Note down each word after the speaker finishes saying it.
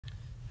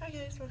Hi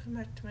guys, welcome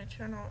back to my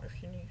channel.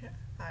 If you're new here,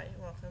 hi,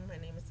 welcome. My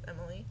name is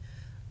Emily.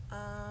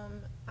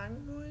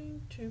 I'm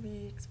going to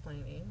be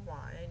explaining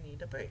why I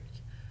need a break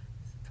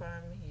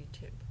from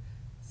YouTube.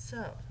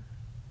 So,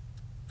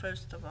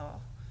 first of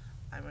all,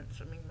 I went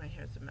swimming. My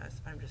hair's a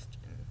mess. I'm just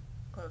in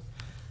clothes.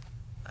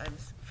 I'm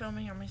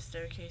filming on my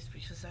staircase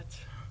because that's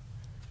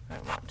what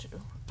I want to.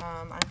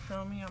 I'm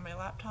filming on my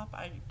laptop.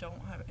 I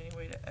don't have any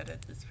way to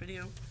edit this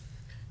video.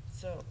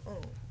 So,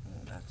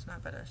 that's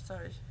not better.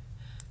 Sorry.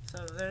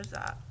 So there's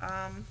that.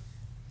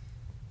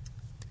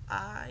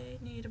 I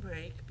need a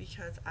break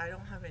because I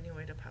don't have any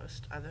way to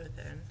post other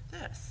than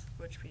this,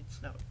 which means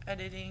no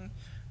editing,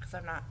 because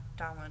I'm not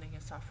downloading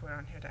a software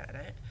on here to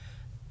edit.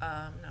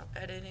 No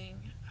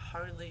editing,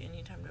 hardly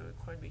any time to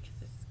record because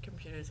this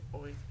computer is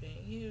always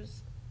being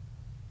used.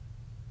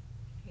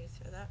 You guys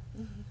hear that?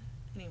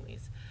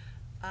 Anyways,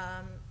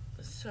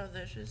 so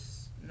there's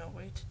just no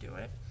way to do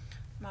it.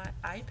 My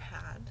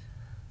iPad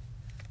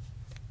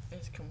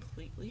is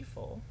completely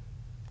full.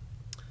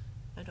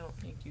 I don't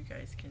think you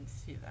guys can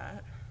see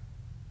that.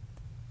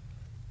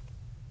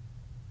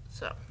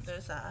 So,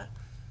 there's that.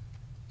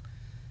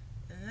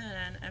 And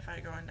then, if I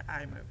go into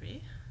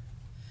iMovie,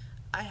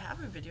 I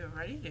have a video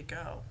ready to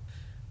go,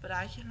 but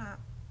I cannot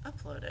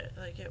upload it.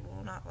 Like, it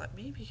will not let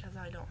me because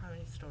I don't have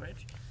any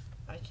storage.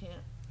 I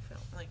can't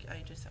film, I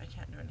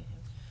can't do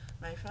anything.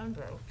 My phone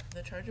broke,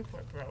 the charger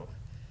port broke.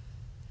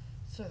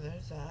 So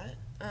there's that.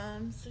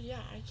 So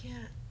yeah,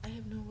 I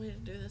have no way to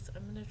do this.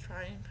 I'm gonna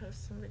try and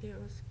post some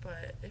videos,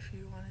 but if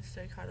you want to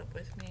stay caught up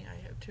with me, I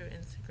have 2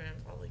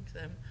 Instagrams. I'll link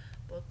them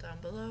both down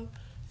below,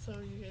 so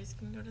you guys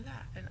can go to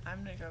that. And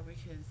I'm gonna go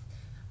because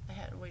I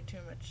had way too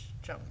much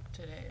junk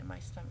today, and my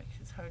stomach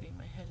is hurting,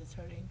 my head is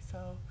hurting,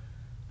 so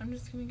I'm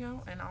just gonna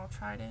go, and I'll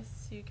try to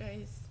see you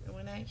guys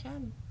when I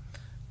can.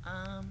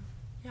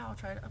 Yeah, I'll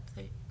try to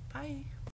update. Bye!